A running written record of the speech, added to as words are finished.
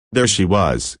There she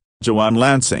was, Joanne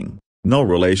Lansing, no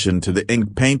relation to the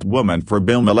ink paint woman for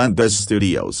Bill Melendez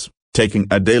Studios, taking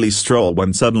a daily stroll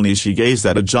when suddenly she gazed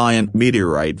at a giant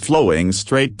meteorite flowing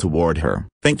straight toward her.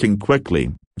 Thinking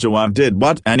quickly, Joanne did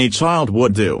what any child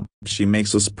would do. She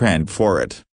makes a sprint for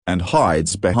it, and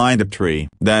hides behind a tree.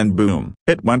 Then boom,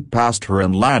 it went past her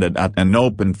and landed at an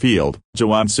open field.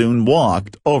 Joanne soon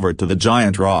walked over to the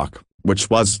giant rock, which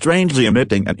was strangely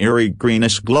emitting an eerie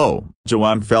greenish glow.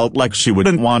 Joanne felt like she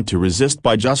wouldn't want to resist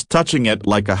by just touching it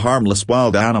like a harmless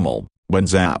wild animal, when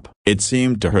zap, it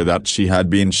seemed to her that she had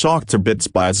been shocked to bits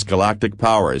by its galactic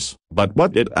powers. But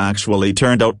what it actually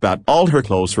turned out that all her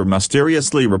clothes were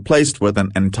mysteriously replaced with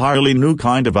an entirely new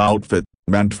kind of outfit,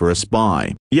 meant for a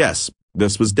spy. Yes,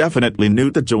 this was definitely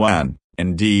new to Joanne,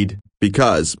 indeed,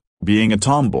 because, being a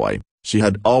tomboy, she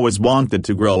had always wanted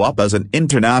to grow up as an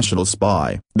international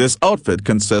spy. This outfit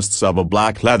consists of a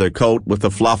black leather coat with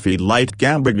a fluffy light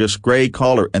gambagish gray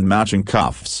collar and matching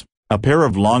cuffs, a pair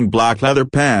of long black leather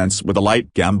pants with a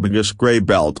light gambagish gray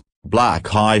belt, black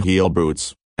high-heel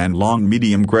boots, and long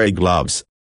medium gray gloves.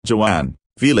 Joanne,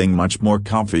 feeling much more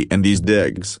comfy in these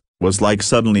digs, was like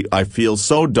suddenly I feel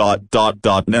so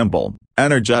nimble,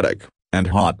 energetic, and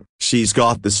hot. She's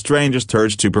got the strangest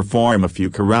urge to perform a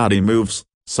few karate moves,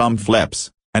 some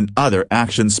flips, and other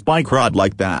action spike rod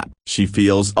like that. She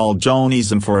feels all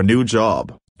Jonies and for a new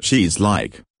job, she's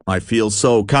like, I feel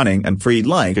so cunning and free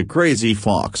like a crazy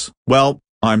fox. Well,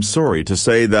 I'm sorry to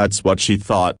say that's what she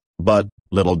thought, but,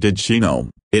 little did she know,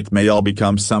 it may all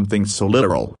become something so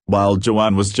literal. While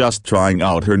Joanne was just trying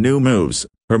out her new moves,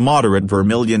 her moderate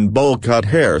vermilion bowl-cut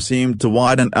hair seemed to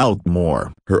widen out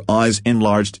more. Her eyes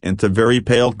enlarged into very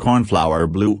pale cornflower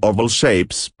blue oval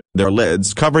shapes, their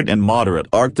lids covered in moderate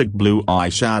arctic blue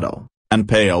eyeshadow, and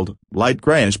paled, light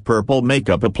grayish-purple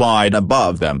makeup applied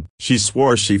above them. She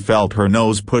swore she felt her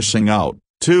nose pushing out,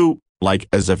 too, like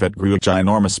as if it grew a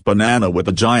ginormous banana with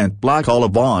a giant black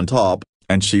olive on top,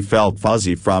 and she felt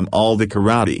fuzzy from all the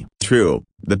karate. True,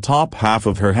 the top half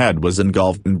of her head was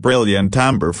engulfed in brilliant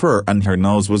amber fur and her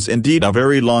nose was indeed a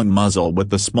very long muzzle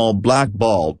with a small black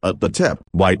ball at the tip.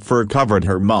 White fur covered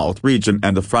her mouth region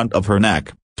and the front of her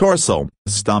neck, torso,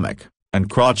 stomach, and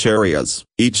crotch areas.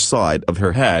 Each side of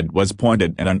her head was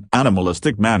pointed in an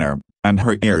animalistic manner, and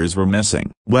her ears were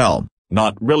missing. Well,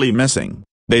 not really missing.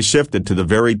 They shifted to the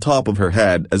very top of her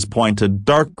head as pointed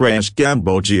dark grayish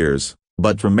gamboge ears,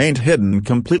 but remained hidden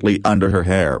completely under her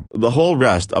hair. The whole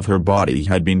rest of her body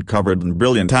had been covered in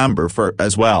brilliant amber fur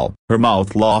as well. Her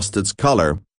mouth lost its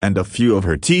color, and a few of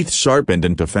her teeth sharpened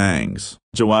into fangs.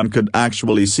 Joanne could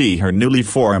actually see her newly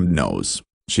formed nose.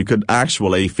 She could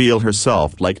actually feel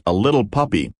herself like a little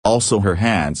puppy. Also her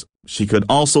hands, she could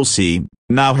also see,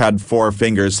 now had 4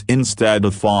 fingers instead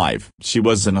of 5. She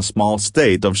was in a small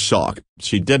state of shock.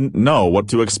 She didn't know what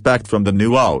to expect from the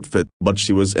new outfit, but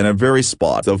she was in a very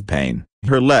spot of pain.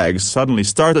 Her legs suddenly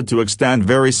started to extend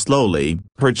very slowly,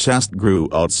 her chest grew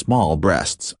out small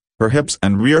breasts, her hips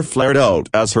and rear flared out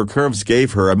as her curves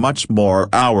gave her a much more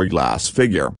hourglass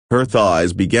figure. Her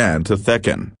thighs began to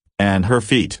thicken, and her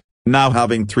feet, now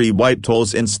having 3 white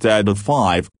toes instead of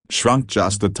 5, shrunk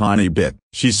just a tiny bit.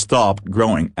 She stopped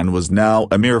growing and was now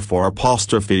a mere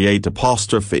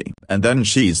 4'8', and then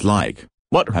she's like,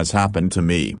 what has happened to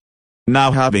me?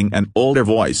 Now having an older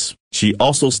voice, she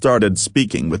also started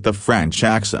speaking with a French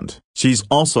accent. She's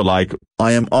also like,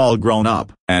 I am all grown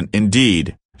up. And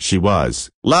indeed, she was.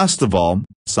 Last of all,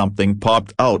 something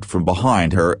popped out from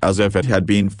behind her as if it had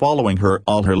been following her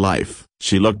all her life.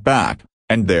 She looked back,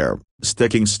 and there,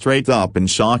 sticking straight up in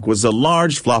shock was a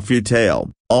large fluffy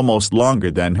tail, almost longer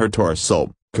than her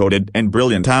torso, coated in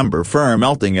brilliant amber fur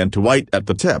melting into white at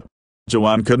the tip.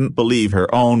 Joanne couldn't believe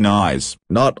her own eyes.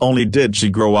 Not only did she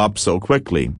grow up so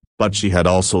quickly, but she had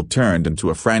also turned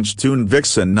into a French toon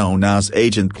vixen known as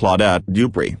Agent Claudette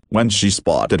Dupre. When she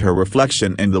spotted her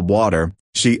reflection in the water,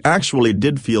 she actually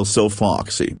did feel so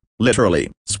foxy, literally,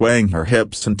 swaying her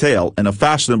hips and tail in a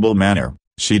fashionable manner.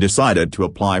 She decided to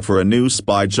apply for a new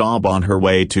spy job on her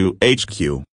way to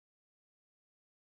HQ.